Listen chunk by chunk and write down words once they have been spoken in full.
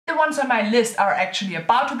The ones on my list are actually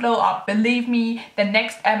about to blow up. Believe me, the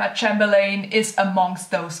next Emma Chamberlain is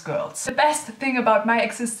amongst those girls. The best thing about my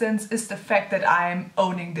existence is the fact that I'm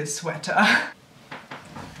owning this sweater.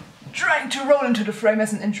 Trying to roll into the frame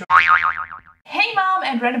as an intro. Hey mom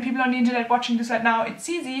and random people on the internet watching this right now, it's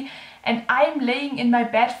Zizi. And I'm laying in my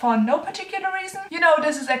bed for no particular reason. You know,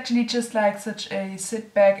 this is actually just like such a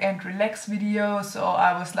sit back and relax video, so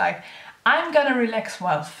I was like, I'm gonna relax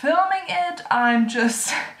while filming it. I'm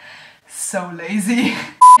just so lazy.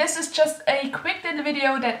 This is just a quick little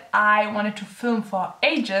video that I wanted to film for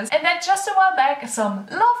ages, and then just a while back some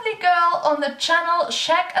lovely girl on the channel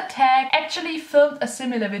Shack Attack actually filmed a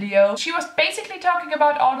similar video. She was basically talking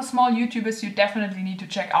about all the small YouTubers you definitely need to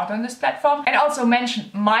check out on this platform, and also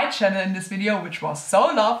mentioned my channel in this video, which was so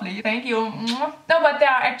lovely. Thank you. No, but there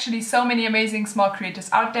are actually so many amazing small creators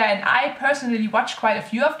out there, and I personally watched quite a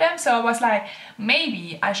few of them, so I was like,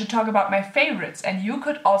 maybe I should talk about my favorites and you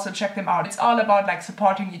could also check them out. It's all about like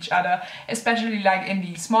supporting each other, especially like in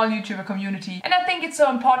the small YouTuber community, and I think it's so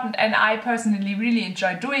important, and I personally really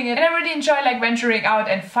enjoy doing it, and I really enjoy like venturing out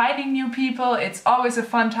and finding new people. It's always a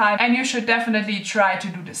fun time, and you should definitely try to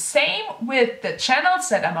do the same with the channels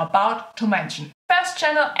that I'm about to mention. First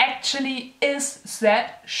channel actually is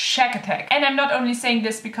that Shack Attack, and I'm not only saying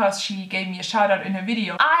this because she gave me a shout out in her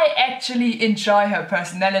video. I actually enjoy her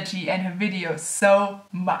personality and her videos so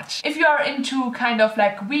much. If you are into kind of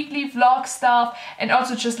like weekly vlog stuff and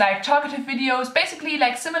also just like talkative videos, basically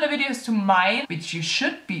like similar videos to mine, which you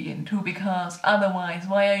should be into because otherwise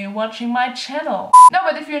why are you watching my channel? No,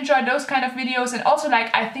 but if you enjoy those kind of videos, and also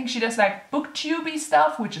like I think she does like booktubey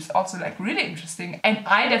stuff, which is also like really interesting, and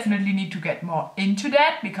I definitely need to get more into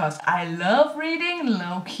that because I love reading,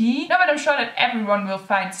 low-key. No, but I'm sure that everyone will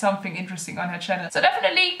find something interesting on her channel, so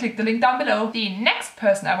definitely click the link down below. The next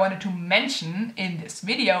person I wanted to mention in this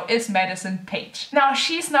video is Madison Page. Now,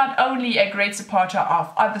 she's not only a great supporter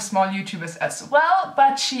of other small YouTubers as well,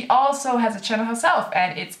 but she also has a channel herself,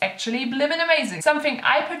 and it's actually blimmin' amazing. Something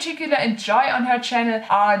I particularly enjoy on her channel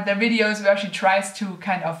are the videos where she tries to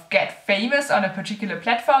kind of get famous on a particular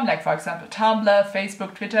platform, like for example Tumblr,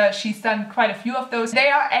 Facebook, Twitter. She's done quite a few of those. They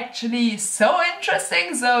are actually so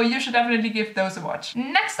interesting, so you should definitely give those a watch.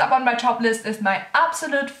 Next up on my top list is my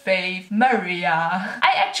absolute fave, Maria.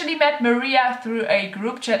 I actually met Maria through a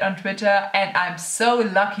group chat on Twitter, and I'm so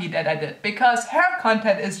lucky that I did because her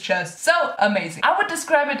content is just so amazing. I would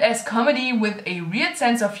describe it as comedy with a weird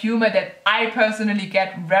sense of humor that I personally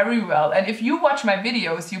get very well, and if you watch my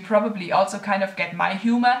videos you probably also kind of get my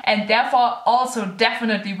humor, and therefore also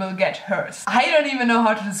definitely will get hers. I don't even know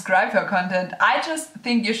how to describe her content. I just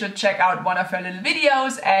think you should check out one of her little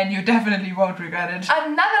videos and you definitely won't regret it.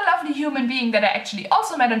 Another lovely human being that I actually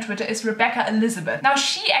also met on Twitter is Rebecca Elizabeth. Now,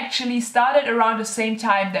 she actually started around the same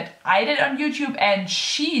time that I did on YouTube, and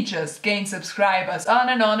she just gained subscribers on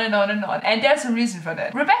and on and on and on, and there's a reason for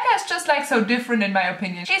that. Rebecca is just like so different in my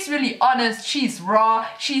opinion. She's really honest, she's raw,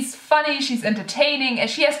 she's funny, she's entertaining, and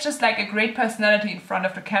she has just like a great personality in front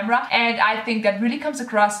of the camera, and I think that really comes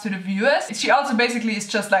across to the viewers. She also basically is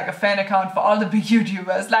just like a fan account for all the big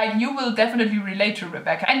YouTubers. Like, you will definitely relate to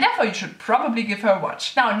Rebecca, and therefore you should probably give her a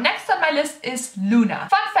watch. Now, next on my list is Luna.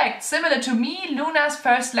 Fun fact, similar to me, Luna's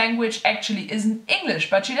first language actually isn't English,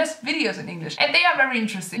 but she does videos in English, and they are very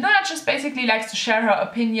interesting. Luna just basically likes to share her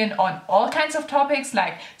opinion on all kinds of topics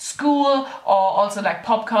like school or also like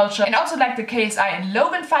pop culture, and also like the KSI and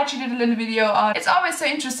Logan fight she did a little video on. It's always so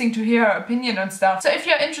interesting to hear her opinion on stuff. So if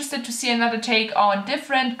you're interested to see another take on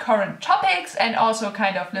different current topics and also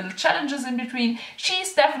kind of little challenges in between,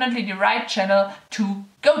 she's definitely the right channel to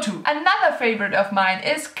go to. Another favorite of mine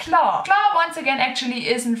is Claw. Claw, once again, actually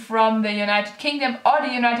isn't from the United Kingdom or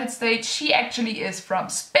the United States. She actually is from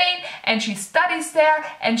Spain, and she studies there,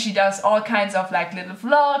 and she does all kinds of like little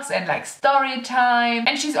vlogs and like story time,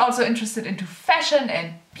 and she's also interested into fashion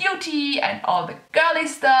and beauty and all the girly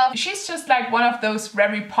stuff. She's just like one of those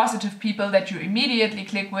very positive people that you immediately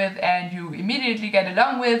click with and you immediately get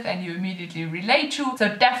along with and you immediately relate to,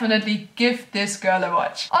 so definitely give this girl a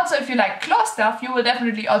watch. Also, if you like Claw stuff, you will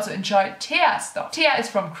definitely also enjoy Tea stuff. Tea is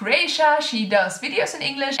from Croatia, she does videos in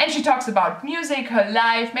English, and she talks about music, her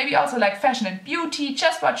life, maybe also like fashion and beauty,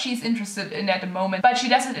 just what she's interested in at the moment, but she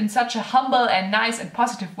does it in such a humble and nice and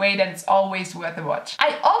positive way that it's always worth a watch.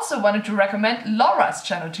 I also wanted to recommend Laura's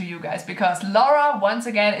channel to you guys because Laura, once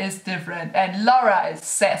again, is different, and Laura is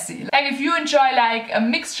sassy. Like, if you enjoy like a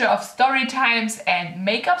mixture of story times and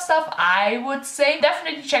makeup stuff, I would say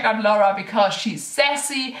definitely check out Laura because she's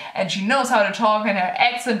sassy and she knows how to talk and her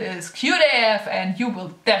accent is cute AF, and you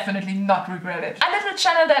will definitely not regret it. A little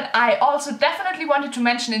channel that I also definitely wanted to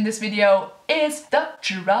mention in this video is the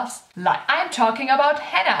giraffe's life. I'm talking about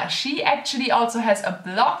Hannah. She actually also has a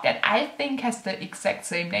blog that I think has the exact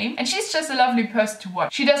same name, and she's just a lovely person to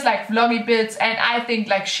watch. She does like vloggy bits, and I think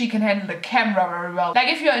like she can handle the camera very well. Like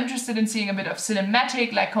if you're interested in seeing a bit of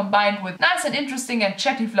cinematic, like combined with nice and interesting and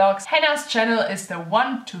chatty vlogs, Hannah's channel is the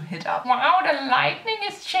one to hit up. Wow, the lightning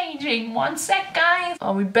is changing. One sec, guys.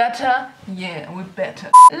 Are we better? Yeah, we're better.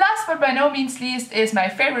 Last but by no means least is my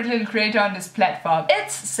favorite little creator on this platform.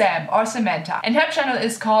 It's Sam or Samantha, and her channel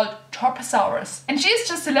is called Torposaurus. And she's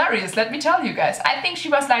just hilarious, let me tell you guys. I think she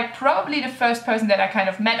was like probably the first person that I kind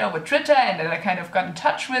of met over Twitter and that I kind of got in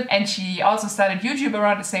touch with, and she also started YouTube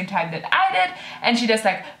around the same time that I did, and she does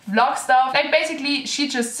like vlog stuff. Like basically she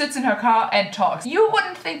just sits in her car and talks. You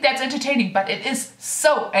wouldn't think that's entertaining, but it is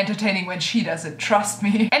so entertaining when she does it, trust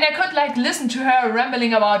me. And I could like listen to her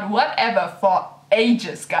rambling about whatever for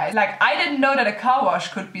ages, guys. Like, I didn't know that a car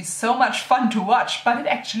wash could be so much fun to watch, but it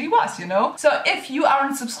actually was, you know? So if you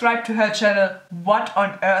aren't subscribed to her channel, what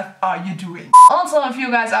on earth are you doing? Also, if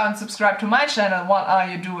you guys aren't subscribed to my channel, what are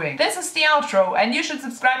you doing? This is the outro, and you should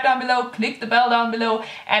subscribe down below, click the bell down below,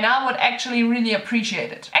 and I would actually really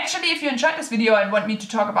appreciate it. Actually, if you enjoyed this video and want me to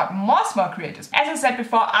talk about more small creators, as I said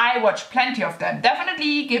before, I watch plenty of them.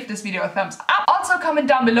 Definitely give this video a thumbs up. Also, comment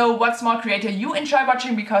down below what small creator you enjoy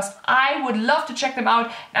watching, because I would love to check them out,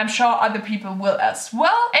 and I'm sure other people will as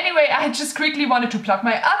well. Anyway, I just quickly wanted to plug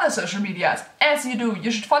my other social medias. As you do, you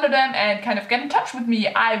should follow them and kind of get in touch with me.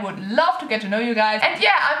 I would love to get to know you guys. And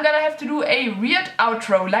yeah, I'm gonna have to do a weird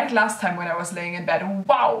outro like last time when I was laying in bed.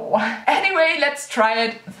 Wow. Anyway, let's try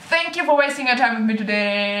it. Thank you for wasting your time with me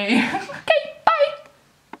today. Okay,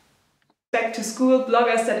 bye. Back to school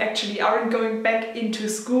bloggers that actually aren't going back into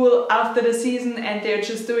school after the season and they're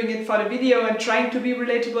just doing it for the video and trying to be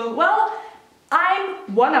relatable. Well,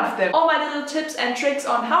 I'm one of them. All my little tips and tricks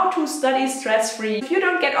on how to study stress-free. If you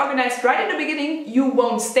don't get organized right in the beginning, you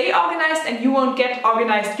won't stay organized and you won't get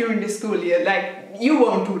organized during the school year. Like, you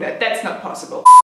won't do that. That's not possible.